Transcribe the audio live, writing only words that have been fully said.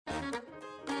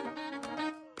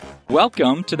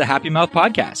Welcome to the Happy Mouth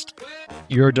Podcast,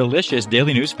 your delicious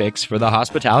daily news fix for the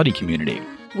hospitality community.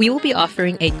 We will be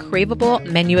offering a craveable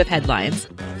menu of headlines,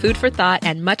 food for thought,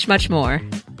 and much, much more.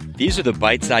 These are the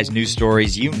bite-sized news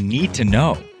stories you need to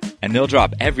know, and they'll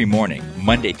drop every morning,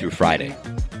 Monday through Friday.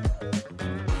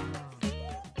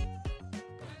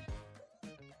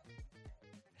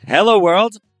 Hello,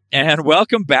 world, and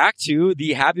welcome back to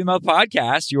the Happy Mouth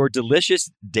Podcast, your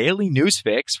delicious daily news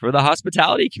fix for the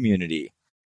hospitality community.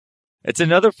 It's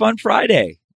another fun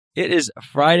Friday. It is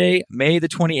Friday, May the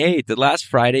 28th, the last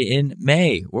Friday in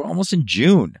May. We're almost in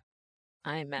June.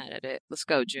 I'm mad at it. Let's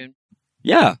go, June.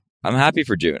 Yeah, I'm happy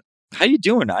for June. How you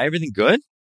doing, Nye? Everything good?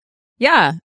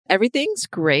 Yeah, everything's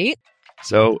great.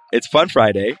 So it's Fun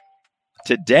Friday.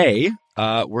 Today,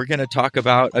 we're going to talk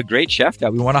about a great chef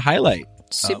that we want to highlight.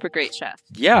 Super great chef.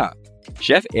 Yeah.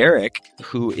 Chef Eric,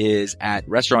 who is at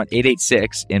Restaurant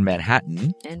 886 in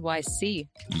Manhattan. NYC.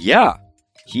 Yeah.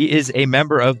 He is a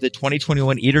member of the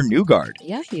 2021 Eater New Guard.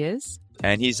 Yeah, he is.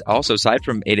 And he's also, aside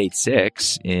from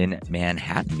 886 in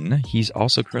Manhattan, he's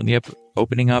also currently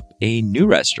opening up a new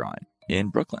restaurant in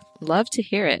Brooklyn. Love to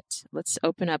hear it. Let's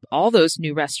open up all those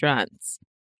new restaurants.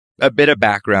 A bit of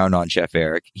background on Chef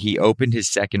Eric. He opened his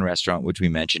second restaurant, which we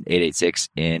mentioned, 886,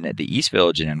 in the East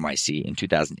Village in NYC in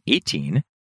 2018,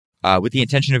 with the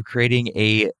intention of creating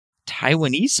a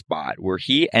Taiwanese spot where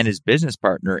he and his business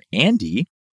partner, Andy,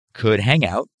 could hang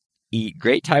out, eat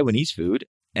great Taiwanese food,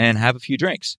 and have a few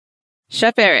drinks.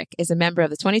 Chef Eric is a member of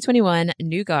the 2021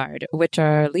 New Guard, which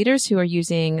are leaders who are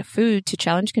using food to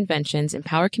challenge conventions,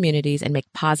 empower communities, and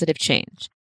make positive change.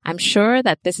 I'm sure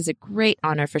that this is a great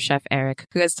honor for Chef Eric,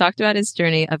 who has talked about his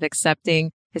journey of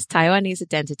accepting his Taiwanese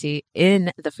identity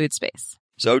in the food space.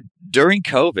 So during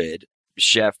COVID,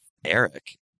 Chef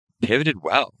Eric pivoted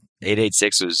well.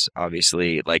 886 was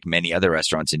obviously, like many other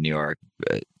restaurants in New York,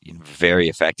 very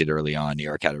affected early on. New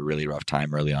York had a really rough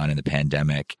time early on in the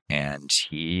pandemic, and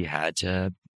he had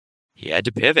to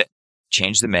pivot,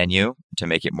 change the menu to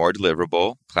make it more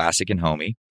deliverable, classic and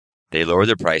homey. They lowered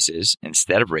their prices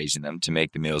instead of raising them to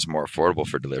make the meals more affordable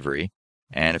for delivery,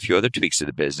 and a few other tweaks to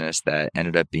the business that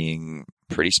ended up being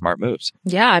pretty smart moves.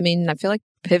 Yeah, I mean, I feel like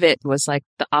pivot was like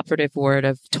the operative word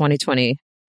of 2020.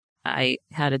 I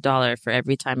had $1 for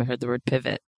every time I heard the word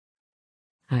pivot.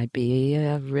 I'd be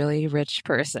a really rich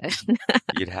person.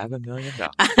 You'd have $1 million.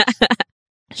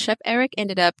 Chef Eric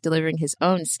ended up delivering his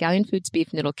own Scallion Foods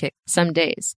beef noodle kit some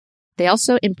days. They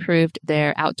also improved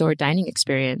their outdoor dining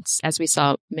experience, as we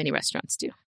saw many restaurants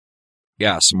do.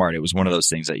 Yeah, smart. It was one of those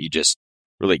things that you just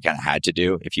really kind of had to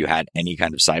do. If you had any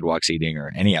kind of sidewalk seating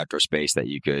or any outdoor space that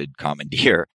you could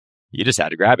commandeer, you just had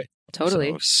to grab it.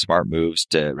 Totally. So smart moves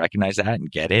to recognize that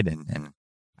and get it. And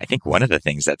I think one of the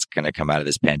things that's going to come out of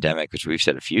this pandemic, which we've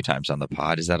said a few times on the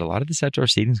pod, is that a lot of this outdoor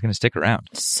seating is going to stick around.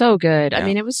 So good. Yeah. I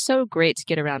mean, it was so great to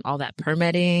get around all that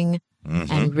permitting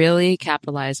and really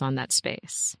capitalize on that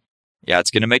space. Yeah,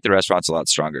 it's going to make the restaurants a lot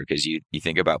stronger because you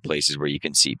think about places where you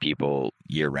can see people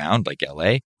year round, like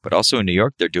LA, but also in New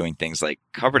York, they're doing things like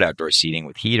covered outdoor seating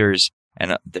with heaters.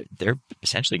 And they're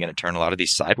essentially going to turn a lot of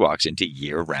these sidewalks into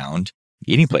year-round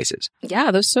eating places.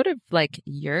 Yeah, those sort of like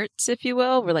yurts, if you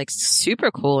will, were like super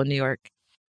cool in New York.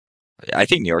 I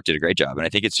think New York did a great job. And I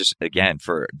think it's just, again,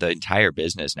 for the entire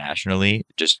business nationally,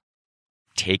 just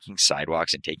taking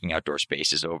sidewalks and taking outdoor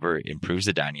spaces over improves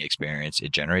the dining experience.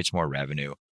 It generates more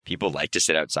revenue. People like to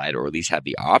sit outside or at least have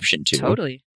the option to.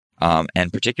 Totally.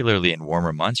 And particularly in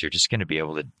warmer months, you're just going to be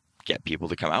able to get people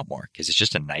to come out more because it's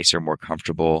just a nicer, more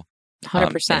comfortable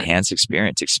 100%. enhanced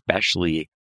experience, especially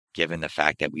given the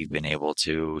fact that we've been able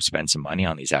to spend some money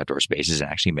on these outdoor spaces and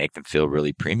actually make them feel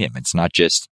really premium. It's not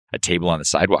just a table on the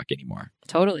sidewalk anymore.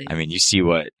 Totally. I mean, you see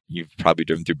what you've probably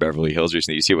driven through Beverly Hills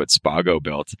recently. You see what Spago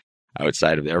built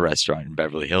outside of their restaurant in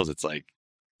Beverly Hills. It's like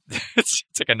it's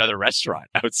like another restaurant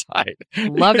outside.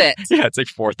 Love it. Yeah, it's like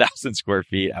 4,000 square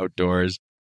feet outdoors.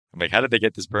 I'm like, how did they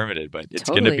get this permitted? But it's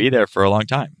going Totally. to be there for a long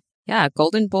time. Yeah,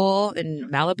 Golden Bowl in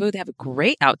Malibu, they have a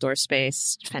great outdoor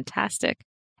space. Fantastic.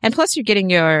 And plus, you're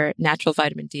getting your natural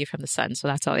vitamin D from the sun, so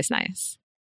that's always nice.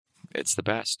 It's the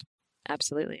best.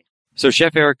 Absolutely. So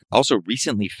Chef Eric also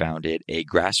recently founded a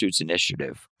grassroots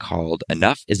initiative called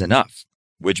Enough is Enough,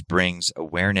 which brings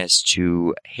awareness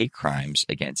to hate crimes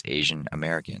against Asian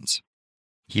Americans.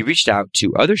 He reached out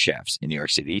to other chefs in New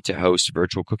York City to host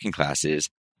virtual cooking classes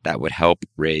that would help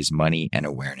raise money and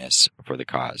awareness for the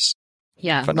cause.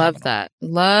 Yeah, Phenomenal. love that.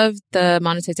 Love the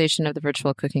monetization of the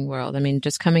virtual cooking world. I mean,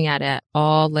 just coming at it at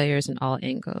all layers and all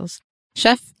angles.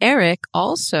 Chef Eric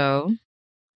also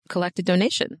collected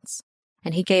donations,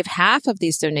 and he gave half of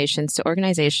these donations to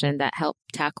organizations that help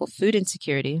tackle food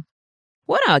insecurity.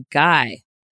 What a guy.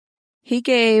 He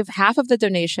gave half of the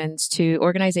donations to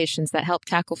organizations that help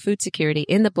tackle food security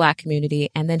in the Black community.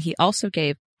 And then he also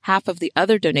gave half of the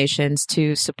other donations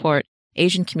to support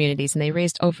Asian communities. And they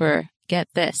raised over, get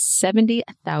this,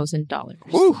 $70,000.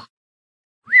 Whew.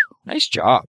 Nice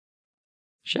job.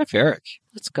 Chef Eric.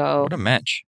 Let's go. What a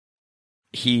mensch.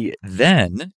 He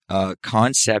then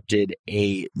concepted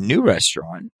a new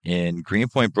restaurant in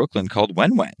Greenpoint, Brooklyn called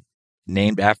Wen Wen,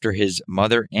 named after his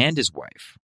mother and his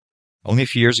wife. Only a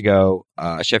few years ago,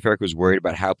 Chef Eric was worried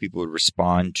about how people would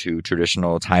respond to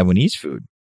traditional Taiwanese food.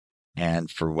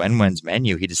 And for Wen Wen's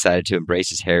menu, he decided to embrace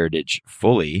his heritage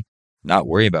fully, not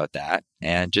worry about that,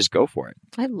 and just go for it.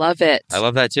 I love it. I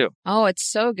love that too. Oh, it's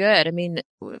so good. I mean,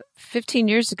 15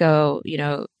 years ago,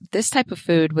 this type of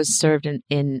food was served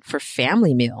in for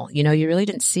family meal. You really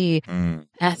didn't see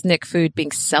ethnic food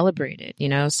being celebrated,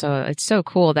 so it's so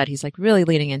cool that he's like really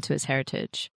leaning into his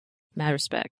heritage. Mad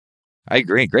respect. I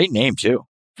agree. Great name too.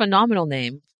 Phenomenal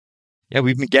name. Yeah,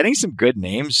 we've been getting some good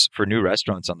names for new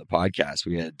restaurants on the podcast.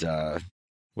 We had,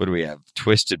 what do we have?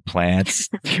 Twisted Plants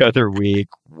the other week.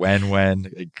 Wen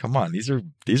Wen. Come on, these are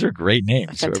great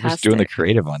names. Fantastic. Whoever's doing the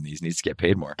creative on these needs to get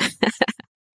paid more.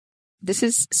 This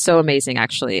is so amazing,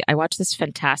 actually. I watched this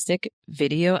fantastic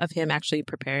video of him actually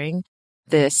preparing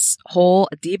this whole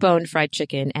deboned fried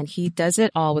chicken, and he does it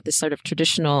all with this sort of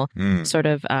traditional sort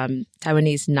of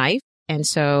Taiwanese knife. And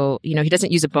so, he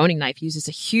doesn't use a boning knife. He uses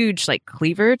a huge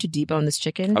cleaver to debone this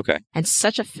chicken. Okay. And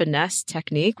such a finesse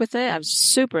technique with it. I was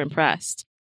super impressed.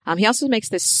 He also makes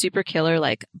this super killer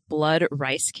blood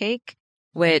rice cake,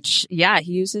 which, he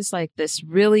uses this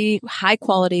really high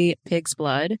quality pig's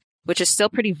blood, which is still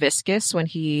pretty viscous when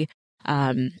he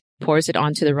pours it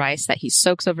onto the rice that he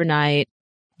soaks overnight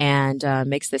and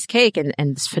makes this cake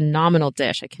and this phenomenal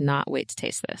dish. I cannot wait to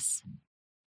taste this.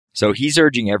 So he's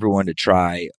urging everyone to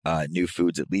try new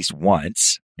foods at least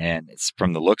once. And it's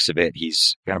from the looks of it,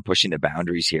 he's kind of pushing the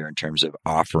boundaries here in terms of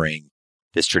offering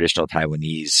this traditional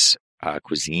Taiwanese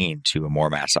cuisine to a more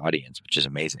mass audience, which is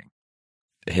amazing.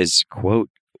 His quote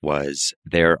was,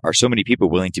 "There are so many people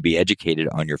willing to be educated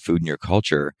on your food and your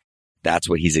culture." That's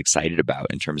what he's excited about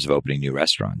in terms of opening new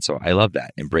restaurants. So I love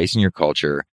that. Embracing your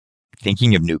culture,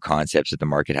 thinking of new concepts that the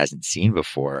market hasn't seen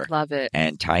before. Love it.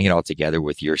 And tying it all together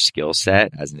with your skill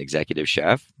set as an executive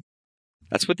chef.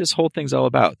 That's what this whole thing's all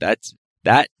about. That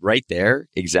right there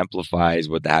exemplifies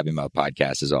what the Happy Mouth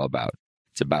podcast is all about.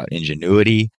 It's about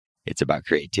ingenuity. It's about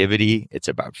creativity. It's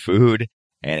about food.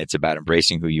 And it's about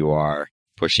embracing who you are,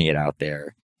 pushing it out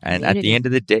there. And at the end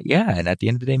of the day,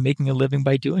 making a living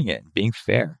by doing it, being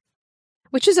fair.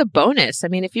 Which is a bonus. I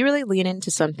mean, if you really lean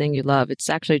into something you love, it's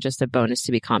actually just a bonus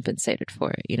to be compensated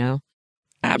for it,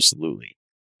 Absolutely.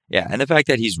 Yeah. And the fact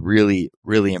that he's really,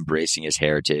 really embracing his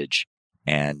heritage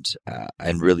and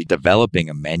really developing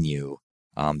a menu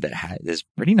that is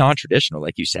pretty non-traditional,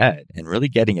 like you said, and really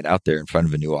getting it out there in front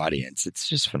of a new audience. It's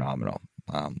just phenomenal.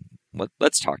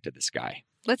 Let's talk to this guy.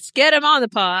 Let's get him on the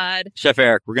pod. Chef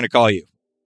Eric, we're going to call you.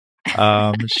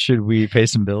 Should we pay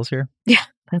some bills here? Yeah,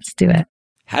 let's do it.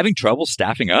 Having trouble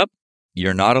staffing up?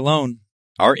 You're not alone.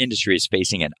 Our industry is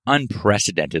facing an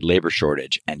unprecedented labor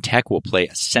shortage, and tech will play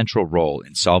a central role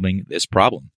in solving this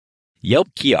problem.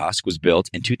 Yelp Kiosk was built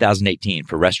in 2018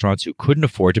 for restaurants who couldn't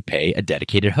afford to pay a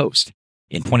dedicated host.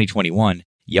 In 2021,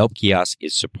 Yelp Kiosk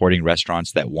is supporting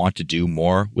restaurants that want to do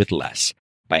more with less.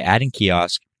 By adding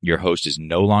Kiosk, your host is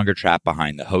no longer trapped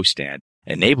behind the host stand,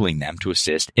 enabling them to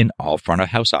assist in all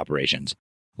front-of-house operations.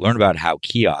 Learn about how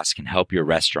Kiosk can help your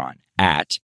restaurant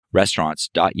at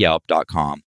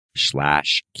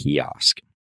restaurants.yelp.com/kiosk.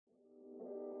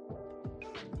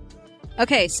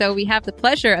 Okay, so we have the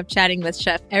pleasure of chatting with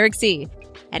Chef Eric Z,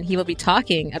 and he will be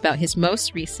talking about his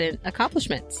most recent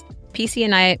accomplishments. PC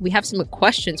and I, we have some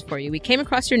questions for you. We came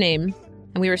across your name,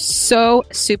 and we were so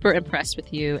super impressed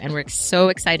with you, and we're so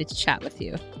excited to chat with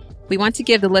you. We want to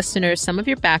give the listeners some of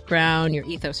your background, your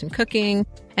ethos in cooking,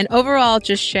 and overall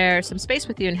just share some space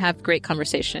with you and have great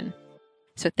conversation.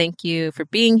 So thank you for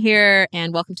being here,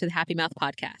 and welcome to the Happy Mouth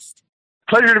podcast.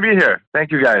 Pleasure to be here.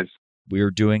 Thank you, guys. We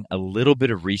were doing a little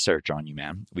bit of research on you,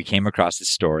 man. We came across this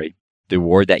story, the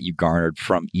award that you garnered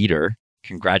from Eater.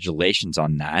 Congratulations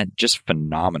on that. Just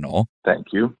phenomenal.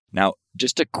 Thank you. Now,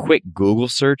 just a quick Google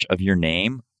search of your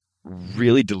name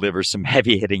really delivers some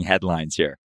heavy-hitting headlines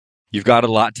here. You've got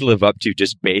a lot to live up to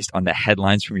just based on the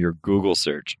headlines from your Google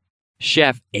search.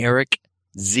 Chef Eric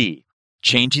Z,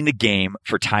 changing the game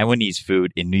for Taiwanese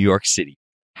food in New York City.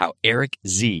 How Eric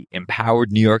Z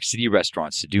empowered New York City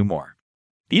restaurants to do more.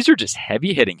 These are just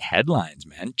heavy-hitting headlines,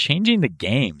 man. Changing the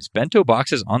games. Bento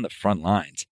boxes on the front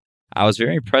lines. I was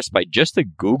very impressed by just the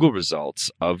Google results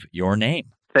of your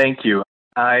name. Thank you.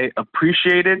 I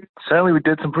appreciate it. Certainly, we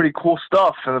did some pretty cool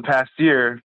stuff in the past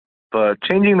year, but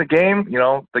changing the game,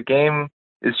 the game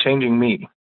is changing me.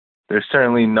 There's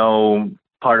certainly no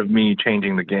part of me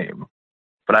changing the game,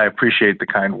 but I appreciate the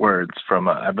kind words from,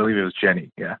 I believe it was Jenny.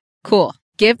 Yeah. Cool.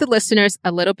 Give the listeners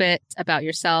a little bit about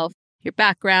yourself, your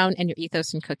background, and your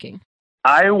ethos in cooking.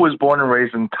 I was born and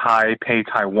raised in Taipei,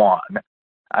 Taiwan.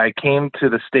 I came to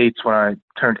the States when I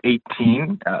turned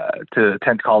 18 to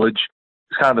attend college.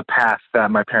 It's kind of the path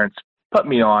that my parents put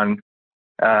me on.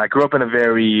 I grew up in a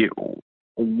very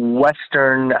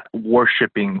Western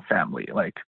worshiping family.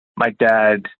 Like, my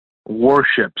dad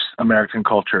worships American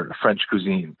culture, French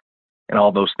cuisine, and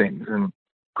all those things. And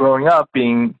growing up,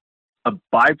 being a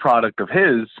byproduct of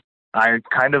his, I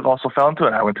kind of also fell into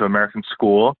it. I went to American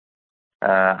school.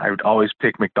 I would always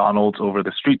pick McDonald's over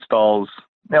the street stalls.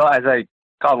 As I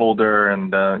got older, and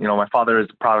my father is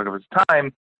a product of his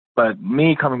time, but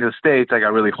me coming to the States, I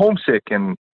got really homesick,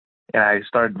 and I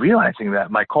started realizing that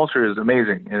my culture is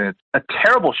amazing, and it's a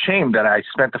terrible shame that I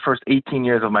spent the first 18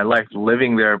 years of my life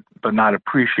living there but not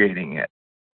appreciating it.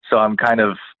 So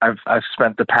I've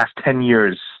spent the past 10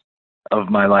 years of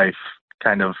my life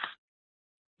kind of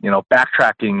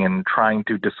backtracking and trying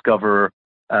to discover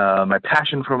my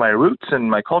passion for my roots and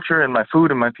my culture and my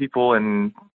food and my people,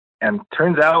 and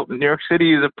turns out New York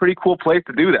City is a pretty cool place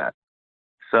to do that.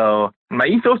 So my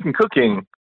ethos in cooking,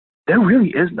 there really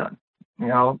is none.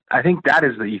 I think that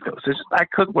is the ethos. It's just, I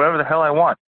cook whatever the hell I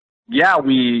want. Yeah,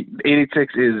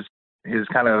 886 is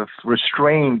kind of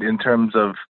restrained in terms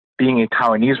of being a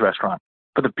Taiwanese restaurant.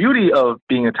 But the beauty of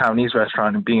being a Taiwanese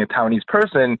restaurant and being a Taiwanese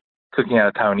person cooking at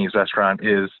a Taiwanese restaurant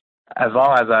is, as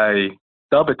long as I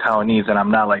dub it Taiwanese and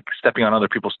I'm not like stepping on other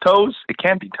people's toes, it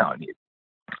can be Taiwanese.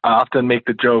 I often make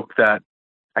the joke that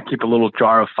I keep a little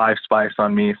jar of 5-spice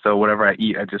on me, so whatever I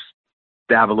eat, I just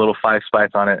dab a little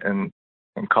 5-spice on it and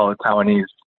call it Taiwanese.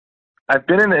 I've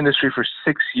been in the industry for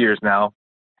 6 years now,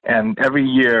 and every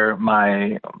year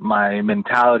my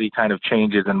mentality kind of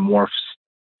changes and morphs.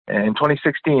 In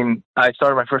 2016, I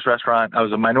started my first restaurant. I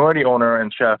was a minority owner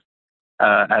and chef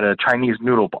at a Chinese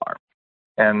noodle bar.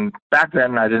 And back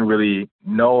then, I didn't really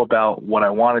know about what I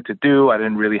wanted to do. I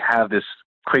didn't really have this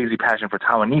crazy passion for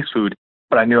Taiwanese food,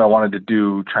 but I knew I wanted to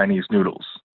do Chinese noodles.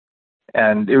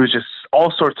 And it was just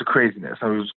all sorts of craziness.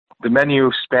 The menu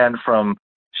spanned from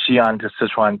Xi'an to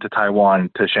Sichuan to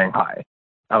Taiwan to Shanghai.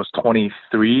 I was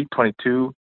 23,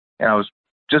 22, and I was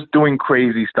just doing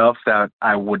crazy stuff that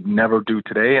I would never do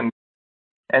today. And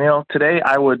today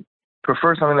I would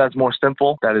prefer something that's more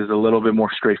simple, that is a little bit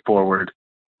more straightforward,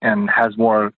 and has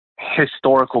more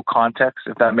historical context,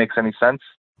 if that makes any sense.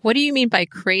 What do you mean by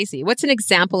crazy? What's an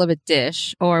example of a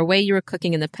dish or a way you were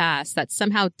cooking in the past that's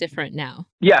somehow different now?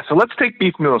 Yeah, so let's take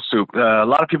beef noodle soup. A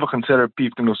lot of people consider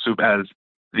beef noodle soup as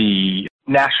the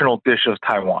national dish of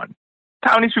Taiwan.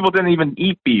 Taiwanese people didn't even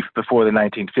eat beef before the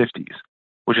 1950s,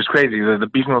 which is crazy. The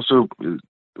beef noodle soup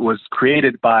was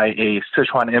created by a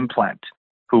Sichuan implant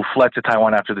who fled to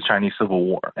Taiwan after the Chinese Civil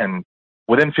War. And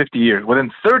within 30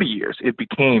 years, it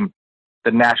became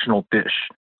the national dish.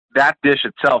 That dish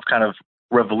itself kind of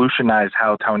revolutionized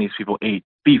how Taiwanese people ate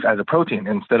beef as a protein,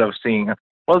 instead of seeing,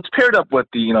 well, it's paired up with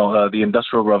the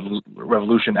industrial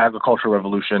revolution, agricultural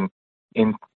revolution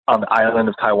on the island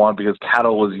of Taiwan, because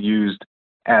cattle was used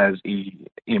as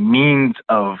a means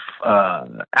of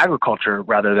agriculture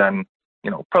rather than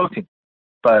protein.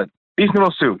 But beef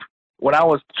noodle soup. When I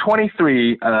was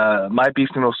 23, my beef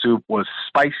noodle soup was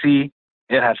spicy.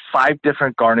 It had 5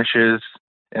 different garnishes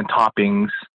and toppings.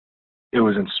 It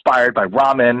was inspired by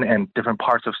ramen and different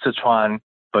parts of Sichuan,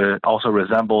 but it also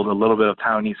resembled a little bit of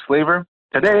Taiwanese flavor.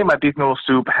 Today, my beef noodle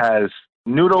soup has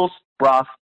noodles, broth,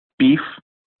 beef,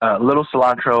 a little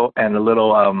cilantro, and a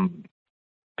little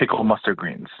pickled mustard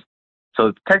greens. So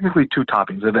it's technically 2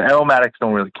 toppings. The aromatics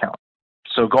don't really count.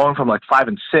 So going from like 5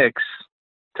 and 6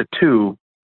 to 2,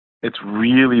 it's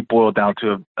really boiled down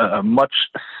to a much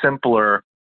simpler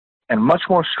and much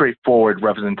more straightforward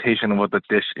representation of what the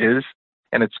dish is.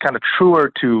 And it's kind of truer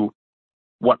to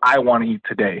what I want to eat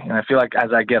today. And I feel like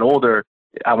as I get older,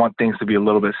 I want things to be a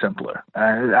little bit simpler.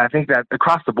 I think that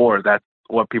across the board, that's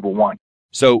what people want.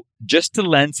 So just to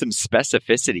lend some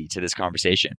specificity to this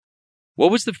conversation,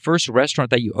 what was the first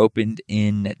restaurant that you opened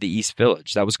in the East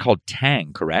Village? That was called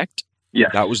Tang, correct?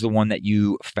 Yes. That was the one that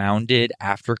you founded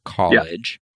after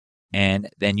college. Yeah. And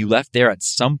then you left there at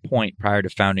some point prior to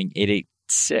founding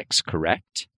 886,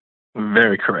 correct?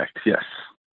 Very correct, yes.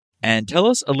 And tell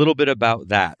us a little bit about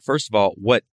that. First of all,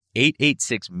 what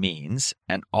 886 means,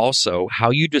 and also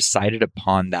how you decided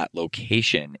upon that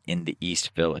location in the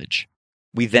East Village.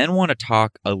 We then want to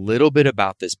talk a little bit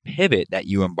about this pivot that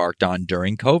you embarked on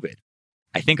during COVID.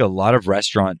 I think a lot of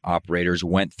restaurant operators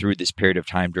went through this period of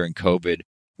time during COVID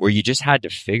where you just had to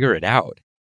figure it out.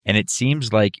 And it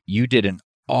seems like you did an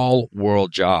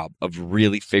all-world job of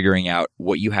really figuring out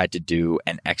what you had to do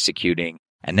and executing,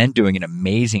 and then doing an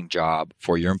amazing job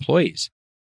for your employees.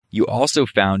 You also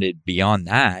founded, beyond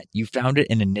that, you founded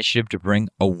an initiative to bring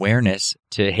awareness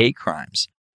to hate crimes.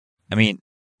 I mean,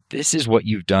 this is what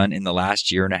you've done in the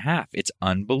last year and a half. It's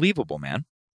unbelievable, man.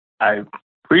 I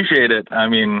appreciate it. I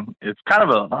mean, it's kind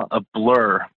of a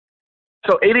blur.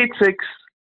 So 886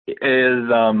 is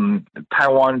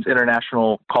Taiwan's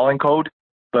international calling code.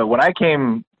 But when I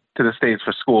came to the States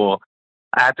for school,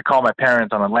 I had to call my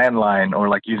parents on a landline or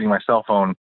like using my cell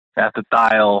phone. I have to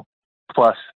dial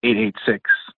plus 886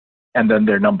 and then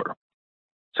their number.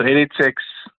 So 886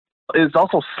 is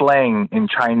also slang in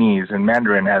Chinese and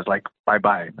Mandarin as like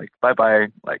bye-bye,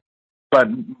 but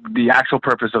the actual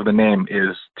purpose of the name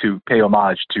is to pay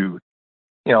homage to,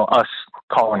 us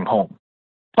calling home.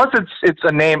 Plus it's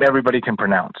a name everybody can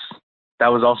pronounce. That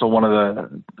was also one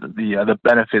of the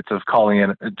benefits of calling it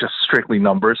just strictly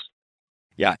numbers.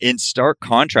 Yeah, in stark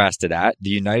contrast to that,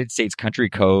 the United States country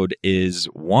code is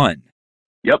 1.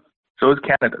 Yep, so is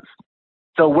Canada's.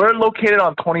 So we're located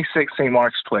on 26 St.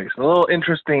 Mark's Place. A little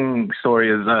interesting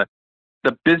story is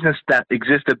the business that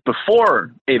existed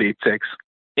before 886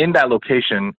 in that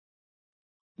location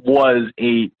was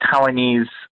a Taiwanese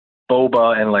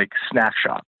boba and like snack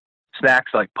shop.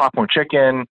 Snacks like popcorn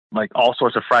chicken, like all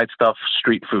sorts of fried stuff,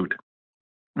 street food.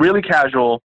 Really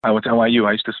casual. I went to NYU.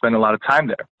 I used to spend a lot of time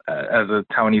there as a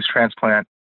Taiwanese transplant,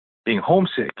 being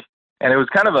homesick. And it was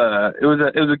kind of it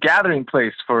was a gathering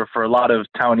place for a lot of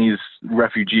Taiwanese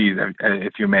refugees,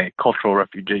 if you may, cultural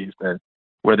refugees,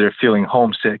 where they're feeling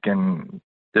homesick and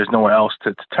there's nowhere else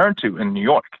to turn to in New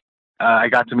York. I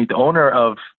got to meet the owner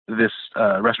of this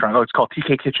restaurant. It's called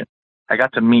TK Kitchen. I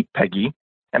got to meet Peggy,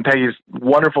 and Peggy's a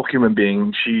wonderful human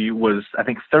being. She was, I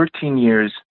think, 13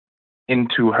 years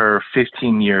into her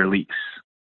 15-year lease.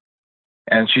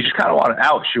 And she just kind of wanted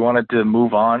out. She wanted to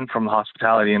move on from the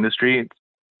hospitality industry. It's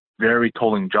a very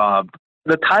tolling job.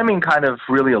 The timing kind of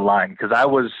really aligned because I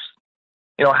was,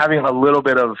 having a little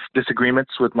bit of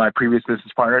disagreements with my previous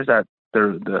business partners at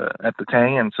the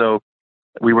Tang. And so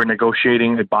we were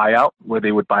negotiating a buyout where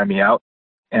they would buy me out.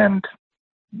 And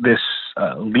this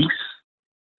lease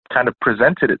kind of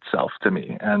presented itself to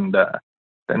me. And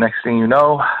the next thing you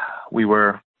know, we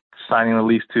were signing a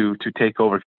lease to take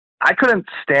over. I couldn't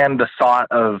stand the thought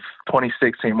of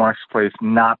 26 St. Mark's Place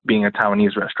not being a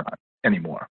Taiwanese restaurant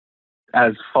anymore.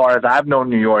 As far as I've known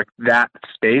New York, that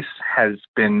space has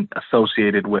been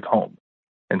associated with home.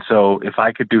 And so if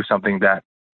I could do something that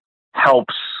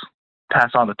helps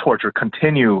pass on the torch or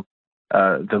continue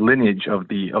the lineage of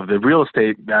the real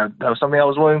estate, that was something I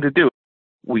was willing to do.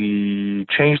 We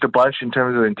changed a bunch in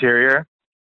terms of the interior,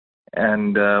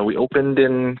 and we opened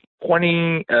in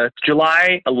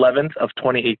July 11th of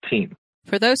 2018.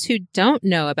 For those who don't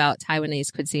know about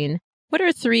Taiwanese cuisine, what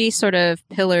are 3 sort of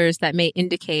pillars that may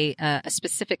indicate a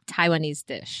specific Taiwanese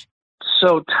dish?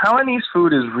 So Taiwanese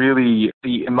food is really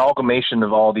the amalgamation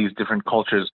of all these different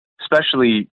cultures,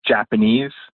 especially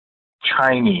Japanese,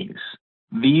 Chinese.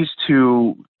 These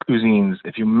 2 cuisines,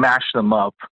 if you mash them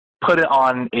up, put it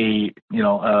on a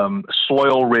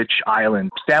soil-rich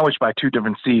island sandwiched by 2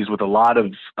 different seas with a lot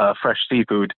of fresh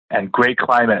seafood and great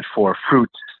climate for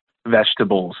fruits,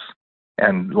 vegetables,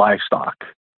 and livestock.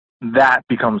 That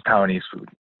becomes Taiwanese food.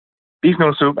 Beef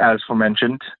noodle soup, as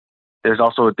aforementioned. There's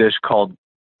also a dish called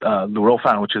lu rou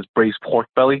fan, which is braised pork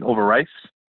belly over rice.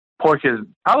 Pork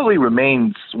probably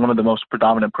remains one of the most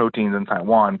predominant proteins in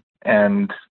Taiwan,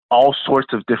 and all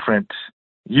sorts of different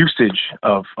usage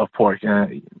of pork.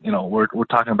 We're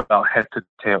talking about head to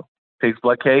tail. Pig's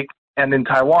blood cake. And in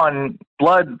Taiwan,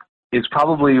 blood is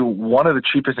probably one of the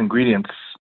cheapest ingredients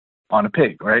on a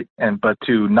pig, right? But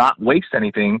to not waste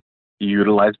anything, you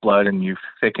utilize blood and you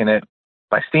thicken it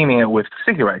by steaming it with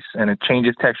sticky rice, and it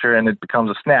changes texture and it becomes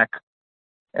a snack,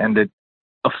 and it's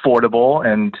affordable,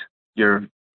 and you're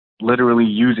literally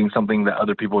using something that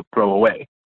other people would throw away.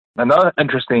 Another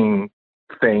interesting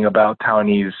thing about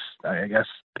Taiwanese, I guess,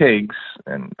 pigs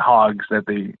and hogs that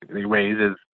they raise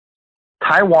is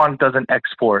Taiwan doesn't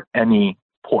export any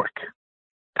pork.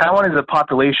 Taiwan is a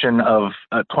population of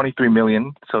 23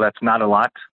 million, so that's not a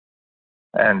lot.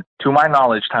 And to my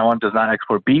knowledge, Taiwan does not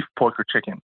export beef, pork, or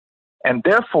chicken. And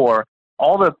therefore,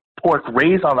 all the pork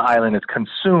raised on the island is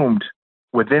consumed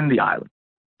within the island.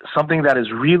 Something that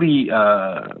is really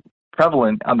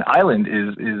prevalent on the island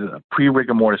is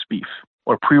pre-rigor mortis beef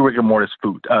or pre-rigor mortis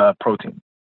food, protein.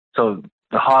 So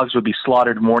the hogs would be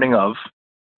slaughtered morning of,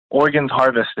 organs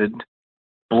harvested,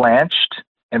 blanched,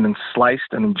 and then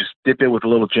sliced, and then just dip it with a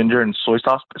little ginger and soy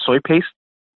paste,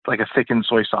 like a thickened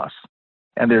soy sauce.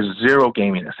 And there's zero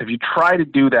gaminess. If you try to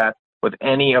do that with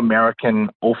any American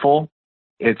offal,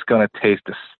 it's going to taste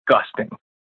disgusting.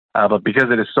 But because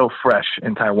it is so fresh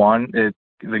in Taiwan, the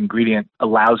ingredient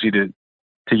allows you to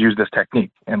use this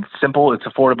technique. And it's simple, it's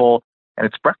affordable, and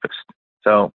it's breakfast.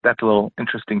 So that's a little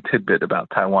interesting tidbit about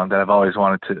Taiwan that I've always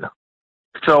wanted to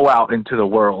throw out into the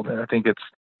world. And I think it's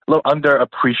a little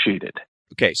underappreciated.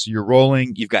 Okay, so you're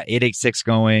rolling, you've got 886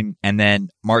 going, and then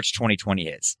March 2020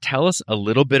 hits. Tell us a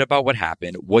little bit about what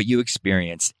happened, what you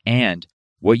experienced, and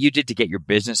what you did to get your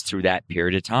business through that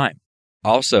period of time.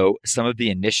 Also, some of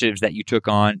the initiatives that you took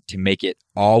on to make it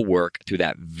all work through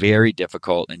that very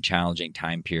difficult and challenging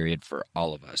time period for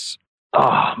all of us.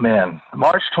 Oh, man.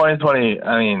 March 2020,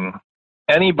 I mean,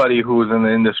 anybody who was in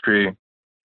the industry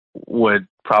would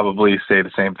probably say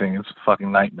the same thing. It's a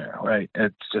fucking nightmare, right?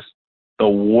 It's just the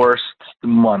worst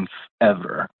month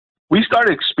ever. We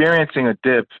started experiencing a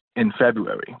dip in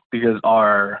February because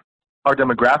our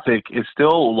demographic is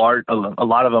still large. A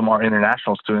lot of them are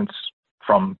international students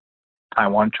from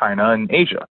Taiwan, China, and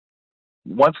Asia.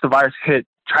 Once the virus hit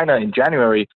China in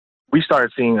January, we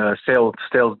started seeing a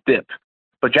sales dip.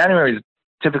 But January is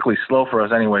typically slow for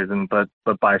us anyways,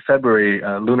 but by February,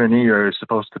 Lunar New Year is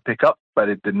supposed to pick up, but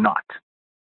it did not.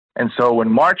 And so when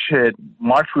March hit,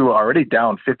 we were already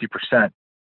down 50%,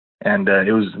 and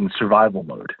it was in survival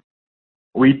mode.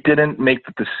 We didn't make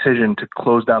the decision to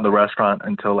close down the restaurant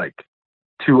until like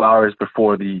 2 hours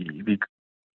before the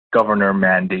governor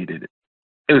mandated it.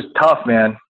 It was tough,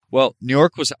 man. Well, New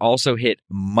York was also hit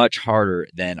much harder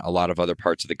than a lot of other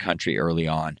parts of the country early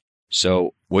on.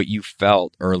 So what you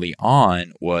felt early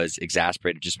on was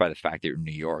exasperated just by the fact that you're in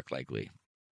New York, likely.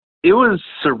 It was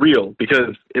surreal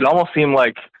because it almost seemed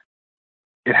like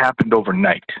it happened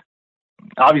overnight.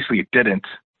 Obviously it didn't,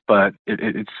 but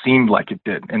it seemed like it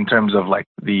did in terms of like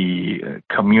the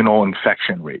communal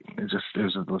infection rate. It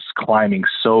was climbing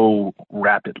so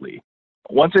rapidly.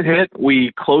 Once it hit,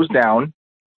 we closed down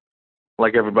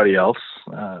like everybody else.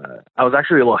 I was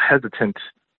actually a little hesitant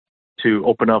to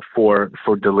open up for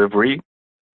delivery,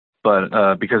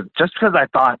 but because I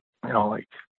thought, like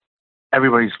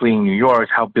everybody's fleeing New York,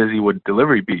 how busy would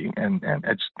delivery be? And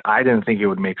I didn't think it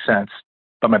would make sense.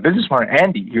 But my business partner,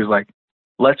 Andy, he was like,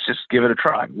 let's just give it a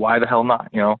try. Why the hell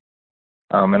not?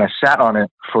 And I sat on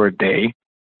it for a day.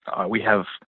 We have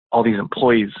all these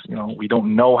employees, we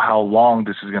don't know how long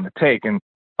this is going to take. And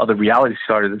the reality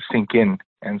started to sink in.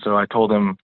 And so I told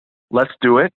him, let's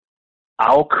do it.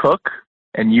 I'll cook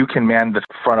and you can man the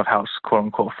front of house, quote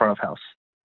unquote, front of house.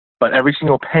 But every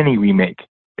single penny we make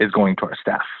is going to our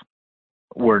staff.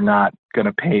 We're not going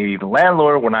to pay the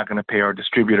landlord. We're not going to pay our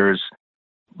distributors.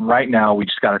 Right now, we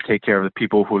just got to take care of the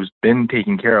people who's been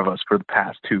taking care of us for the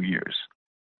past 2 years.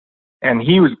 And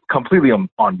he was completely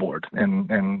on board.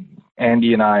 And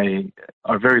Andy and I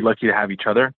are very lucky to have each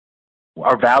other.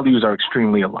 Our values are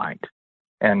extremely aligned.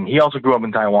 And he also grew up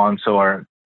in Taiwan, so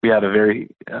we had a very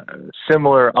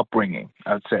similar upbringing,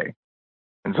 I would say.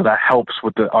 And so that helps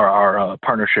with our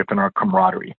partnership and our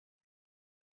camaraderie.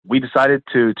 We decided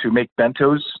to make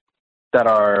bentos that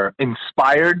are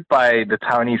inspired by the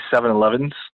Taiwanese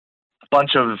 7-Elevens. A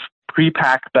bunch of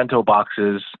pre-packed bento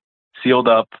boxes, sealed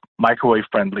up, microwave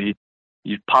friendly.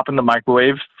 You pop in the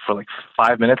microwave for like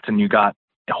 5 minutes and you got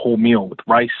a whole meal with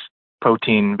rice,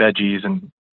 protein, veggies,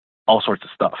 and all sorts of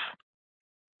stuff.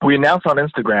 We announced on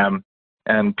Instagram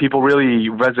and people really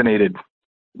resonated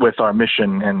with our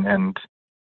mission and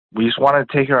we just wanted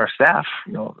to take care of our staff.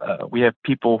 We have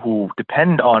people who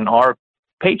depend on our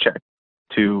paycheck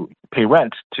to pay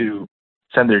rent, to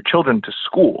send their children to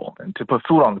school, and to put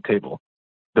food on the table.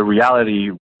 The reality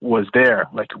was there,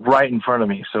 like right in front of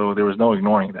me, so there was no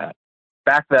ignoring that.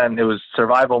 Back then, it was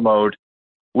survival mode.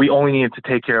 We only needed to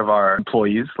take care of our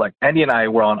employees. Like Andy and I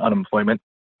were on unemployment,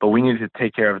 but we needed to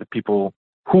take care of the people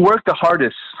who worked the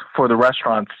hardest for the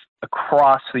restaurants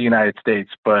across the United States,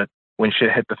 but when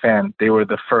shit hit the fan, they were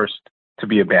the first to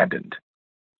be abandoned.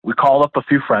 We called up a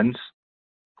few friends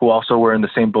who also were in the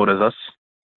same boat as us.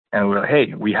 And we were like,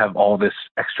 hey, we have all this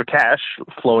extra cash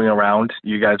flowing around.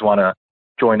 You guys want to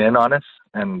join in on us?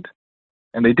 And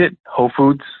they did. Whole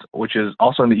Foods, which is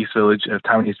also in the East Village, a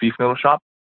Taiwanese beef noodle shop.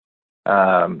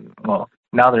 Well,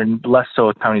 now they're less so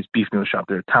a Taiwanese beef noodle shop.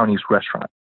 They're a Taiwanese restaurant.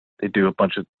 They do a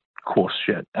bunch of cool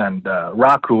shit. And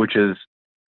Raku, which is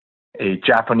a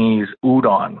Japanese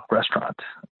udon restaurant,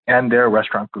 and their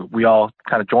restaurant group. We all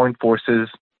kind of joined forces,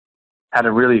 had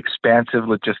a really expansive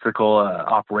logistical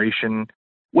operation.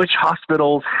 Which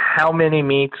hospitals, how many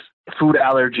meats, food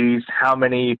allergies, how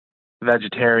many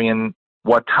vegetarian,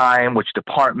 what time, which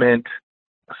department,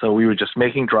 So we were just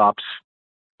making drops.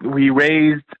 We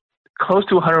raised close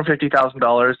to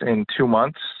 $150,000 in 2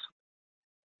 months,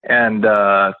 and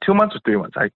 2 months or 3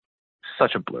 months.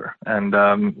 Such a blur.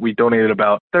 And we donated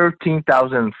about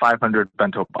 13,500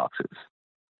 bento boxes.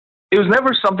 It was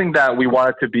never something that we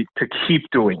wanted to keep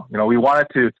doing. We wanted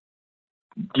to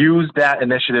use that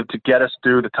initiative to get us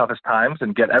through the toughest times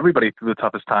and get everybody through the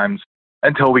toughest times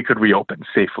until we could reopen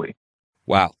safely.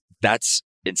 Wow, that's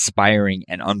inspiring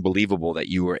and unbelievable that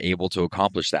you were able to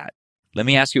accomplish that. Let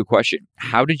me ask you a question.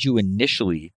 How did you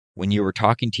initially, when you were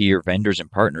talking to your vendors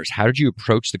and partners, how did you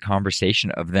approach the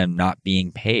conversation of them not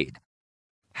being paid?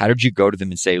 How did you go to them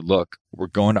and say, look, we're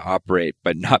going to operate,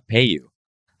 but not pay you?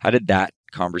 How did that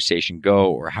conversation go,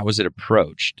 or how was it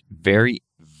approached? Very,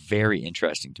 very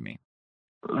interesting to me.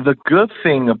 The good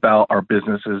thing about our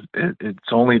business is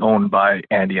it's only owned by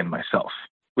Andy and myself.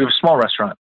 We have a small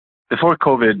restaurant. Before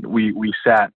COVID, we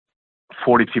sat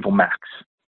 40 people max.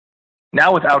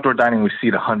 Now with outdoor dining, we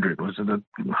seat 100. It was a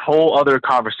whole other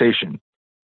conversation.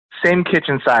 Same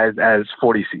kitchen size as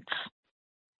 40 seats.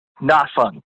 Not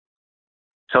fun.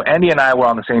 So Andy and I were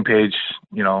on the same page.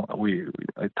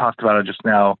 I talked about it just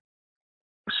now.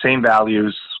 Same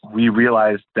values. We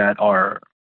realized that our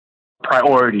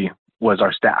priority was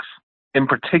our staff. In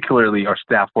particularly, our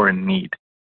staff were in need.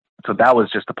 So that was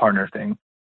just a partner thing.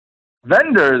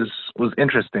 Vendors was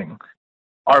interesting.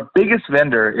 Our biggest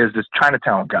vendor is this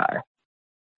Chinatown guy.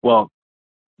 Well,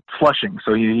 Flushing.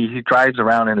 So he drives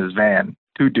around in his van,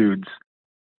 2 dudes.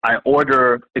 I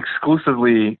order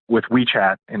exclusively with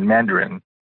WeChat in Mandarin.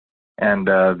 And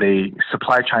they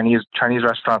supply Chinese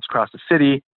restaurants across the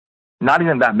city. Not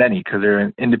even that many because they're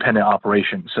an independent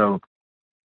operation. So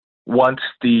once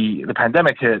the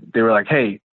pandemic hit, they were like,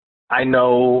 hey, I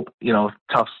know,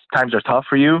 tough times are tough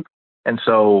for you. And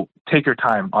so take your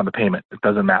time on the payment. It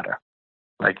doesn't matter.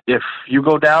 Like if you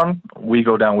go down, we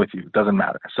go down with you. It doesn't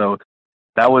matter. So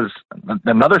that was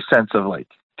another sense of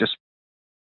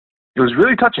it was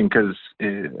really touching because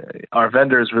our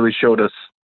vendors really showed us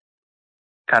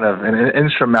kind of an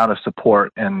instant amount of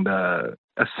support and a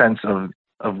sense of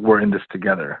we're in this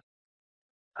together.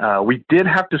 We did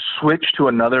have to switch to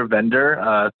another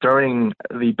vendor during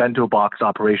the bento box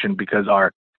operation because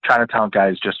our Chinatown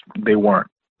guys they weren't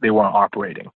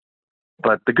operating.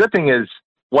 But the good thing is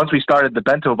once we started the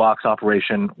bento box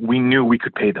operation, we knew we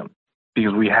could pay them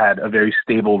because we had a very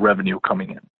stable revenue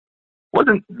coming in.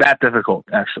 Wasn't that difficult,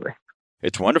 actually.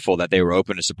 It's wonderful that they were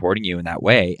open to supporting you in that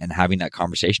way and having that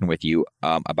conversation with you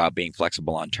about being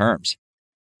flexible on terms.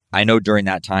 I know during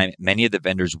that time, many of the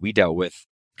vendors we dealt with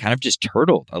kind of just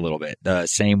turtled a little bit, the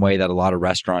same way that a lot of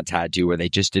restaurants had to, where they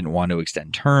just didn't want to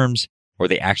extend terms, or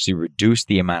they actually reduced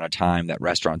the amount of time that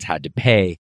restaurants had to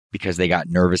pay because they got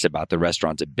nervous about the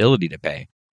restaurant's ability to pay.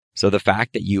 So the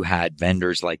fact that you had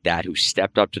vendors like that who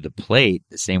stepped up to the plate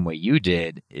the same way you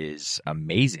did is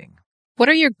amazing. What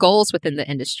are your goals within the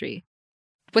industry?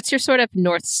 What's your sort of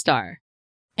North Star?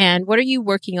 And what are you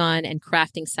working on and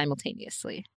crafting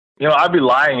simultaneously? I'd be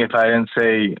lying if I didn't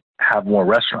say have more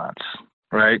restaurants,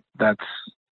 right?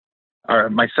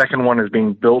 My second one is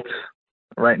being built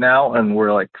right now, and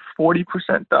we're like 40%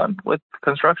 done with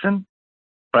construction.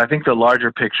 But I think the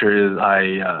larger picture is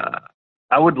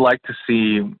I would like to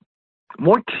see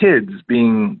more kids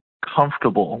being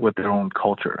comfortable with their own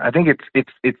culture. I think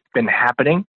it's been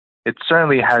happening. It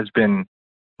certainly has been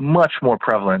much more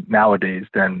prevalent nowadays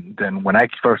than when I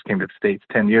first came to the States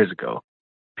 10 years ago.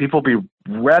 People be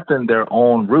repping their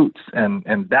own roots, and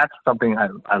that's something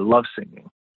I love seeing.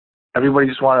 Everybody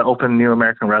just wanted to open new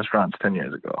American restaurants 10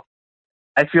 years ago.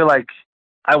 I feel like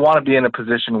I want to be in a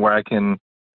position where I can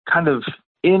kind of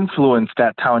influence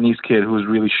that Taiwanese kid who's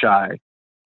really shy,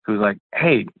 who's like,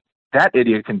 hey, that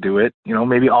idiot can do it.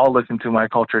 Maybe I'll look into my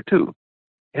culture too.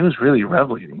 It was really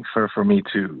revelating for me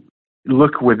to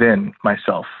look within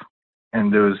myself.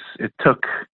 And it took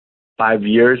 5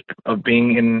 years of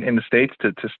being in the States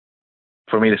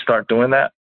for me to start doing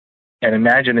that. And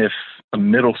imagine if a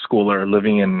middle schooler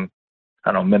living in,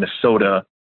 Minnesota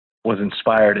was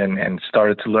inspired and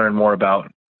started to learn more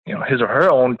about, his or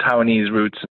her own Taiwanese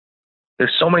roots.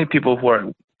 There's so many people who are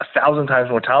 1,000 times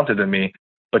more talented than me,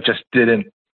 but just didn't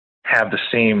have the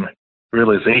same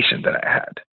realization that I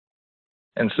had.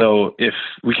 And so if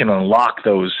we can unlock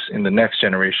those in the next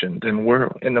generation, then we're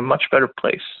in a much better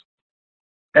place.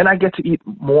 And I get to eat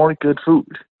more good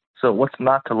food. So what's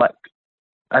not to like?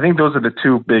 I think those are the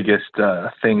 2 biggest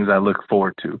things I look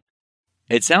forward to.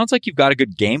 It sounds like you've got a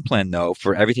good game plan, though,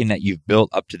 for everything that you've built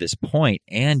up to this point,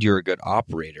 and you're a good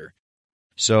operator.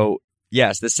 So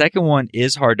yes, the second one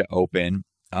is hard to open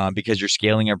because you're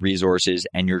scaling up resources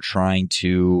and you're trying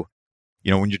to,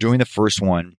 when you're doing the first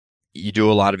one, you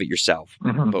do a lot of it yourself.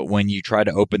 Mhm. But when you try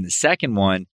to open the second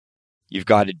one, you've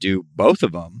got to do both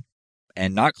of them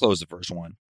and not close the first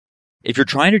one. If you're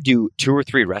trying to do 2 or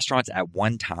 3 restaurants at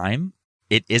one time,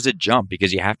 it is a jump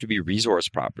because you have to be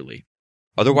resourced properly.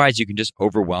 Otherwise, you can just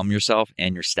overwhelm yourself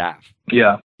and your staff.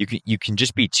 Yeah. You can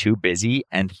just be too busy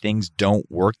and things don't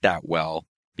work that well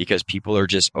because people are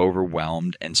just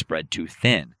overwhelmed and spread too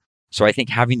thin. So I think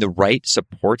having the right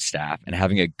support staff and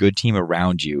having a good team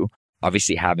around you,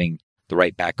 obviously having the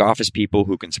right back office people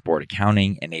who can support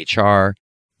accounting and HR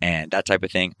and that type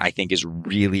of thing, I think is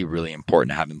really, really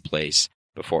important to have in place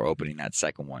before opening that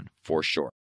second one, for sure.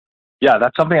 Yeah,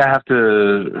 that's something I have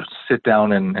to sit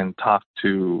down and talk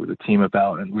to the team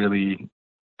about and really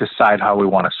decide how we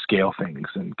want to scale things.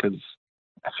 And because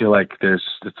I feel like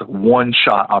it's a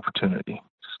one-shot opportunity.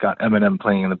 Just got Eminem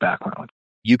playing in the background.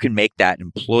 You can make that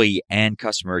employee and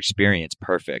customer experience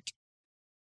perfect.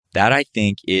 That, I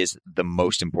think, is the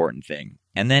most important thing.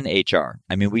 And then HR.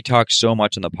 I mean, we talk so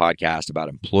much on the podcast about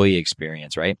employee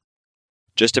experience, right?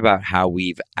 Just about how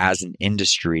we've, as an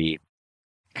industry,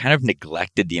 kind of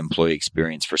neglected the employee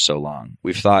experience for so long.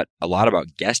 We've thought a lot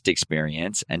about guest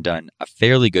experience and done a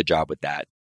fairly good job with that.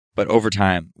 But over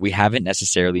time, we haven't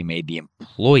necessarily made the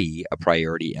employee a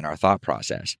priority in our thought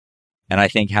process. And I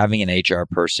think having an HR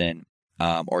person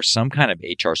or some kind of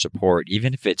HR support,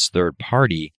 even if it's third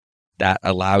party, that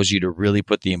allows you to really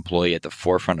put the employee at the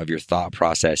forefront of your thought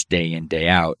process day in, day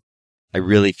out, I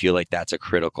really feel like that's a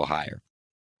critical hire.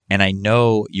 And I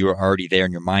know you're already there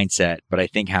in your mindset, but I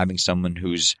think having someone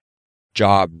whose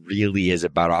job really is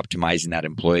about optimizing that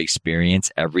employee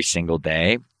experience every single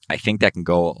day, I think that can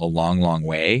go a long, long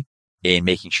way in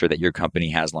making sure that your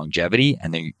company has longevity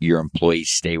and that your employees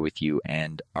stay with you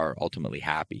and are ultimately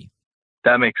happy.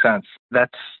 That makes sense.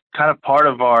 That's kind of part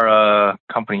of our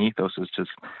company ethos is just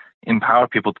empower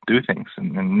people to do things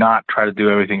and not try to do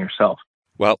everything yourself.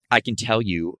 Well, I can tell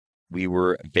you, we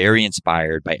were very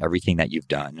inspired by everything that you've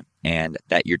done and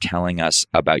that you're telling us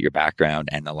about your background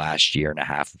and the last year and a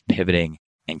half of pivoting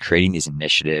and creating these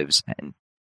initiatives and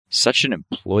such an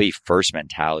employee first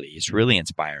mentality is really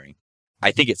inspiring.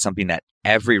 I think it's something that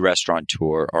every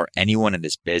restaurateur or anyone in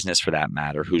this business for that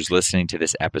matter who's listening to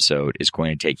this episode is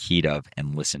going to take heed of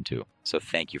and listen to. So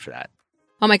thank you for that.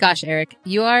 Oh my gosh, Eric,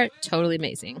 you are totally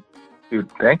amazing. Dude,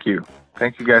 thank you.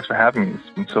 Thank you guys for having me. It's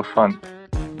been so fun.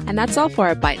 And that's all for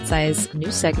our bite-sized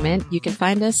news segment. You can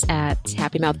find us at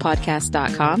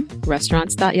happymouthpodcast.com,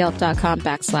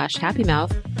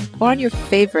 restaurants.yelp.com/happymouth, or on your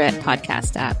favorite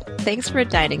podcast app. Thanks for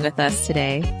dining with us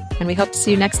today, and we hope to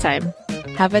see you next time.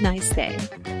 Have a nice day.